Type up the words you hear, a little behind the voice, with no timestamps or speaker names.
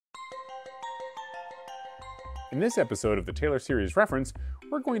In this episode of the Taylor series reference,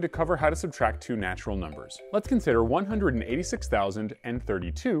 we're going to cover how to subtract two natural numbers. Let's consider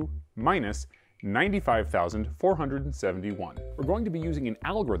 186,032 minus 95,471. We're going to be using an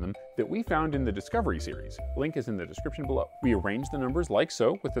algorithm that we found in the Discovery series. Link is in the description below. We arrange the numbers like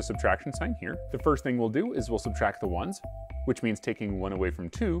so with the subtraction sign here. The first thing we'll do is we'll subtract the ones, which means taking 1 away from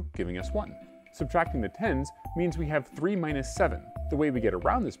 2, giving us 1. Subtracting the tens means we have 3 minus 7. The way we get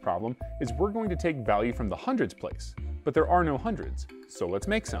around this problem is we're going to take value from the hundreds place, but there are no hundreds, so let's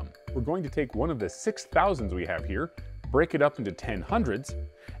make some. We're going to take one of the 6,000s we have here, break it up into 10 hundreds,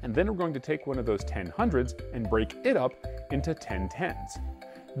 and then we're going to take one of those 10 hundreds and break it up into 10 tens.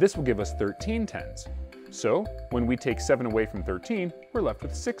 This will give us 13 tens. So when we take 7 away from 13, we're left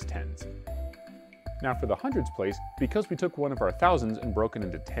with 6 tens. Now for the hundreds place, because we took one of our thousands and broke it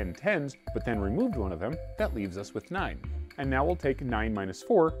into 10 tens, but then removed one of them, that leaves us with 9. And now we'll take 9 minus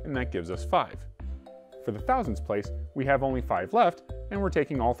 4, and that gives us 5. For the thousands place, we have only 5 left, and we're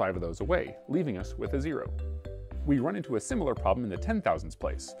taking all 5 of those away, leaving us with a 0. We run into a similar problem in the 10,000s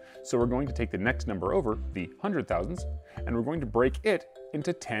place, so we're going to take the next number over, the 100,000s, and we're going to break it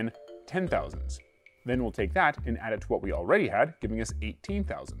into 10 10,000s. Then we'll take that and add it to what we already had, giving us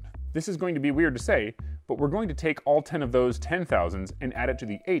 18,000. This is going to be weird to say, but we're going to take all 10 of those 10,000s and add it to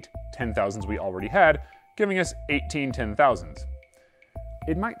the 8 10,000s we already had, giving us 18 10,000s.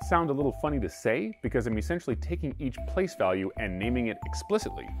 It might sound a little funny to say because I'm essentially taking each place value and naming it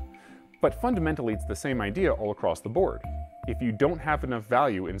explicitly, but fundamentally it's the same idea all across the board. If you don't have enough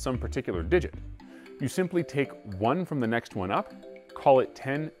value in some particular digit, you simply take 1 from the next one up, call it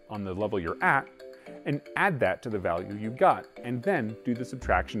 10 on the level you're at, and add that to the value you've got, and then do the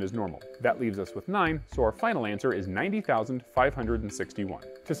subtraction as normal. That leaves us with 9, so our final answer is 90,561.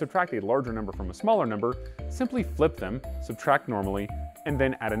 To subtract a larger number from a smaller number, simply flip them, subtract normally, and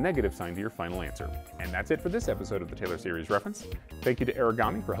then add a negative sign to your final answer. And that's it for this episode of the Taylor series reference. Thank you to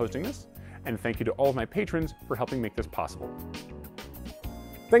Origami for hosting this, and thank you to all of my patrons for helping make this possible.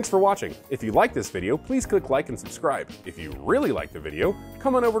 Thanks for watching. If you like this video, please click like and subscribe. If you really like the video,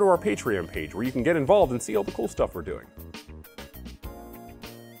 come on over to our Patreon page where you can get involved and see all the cool stuff we're doing.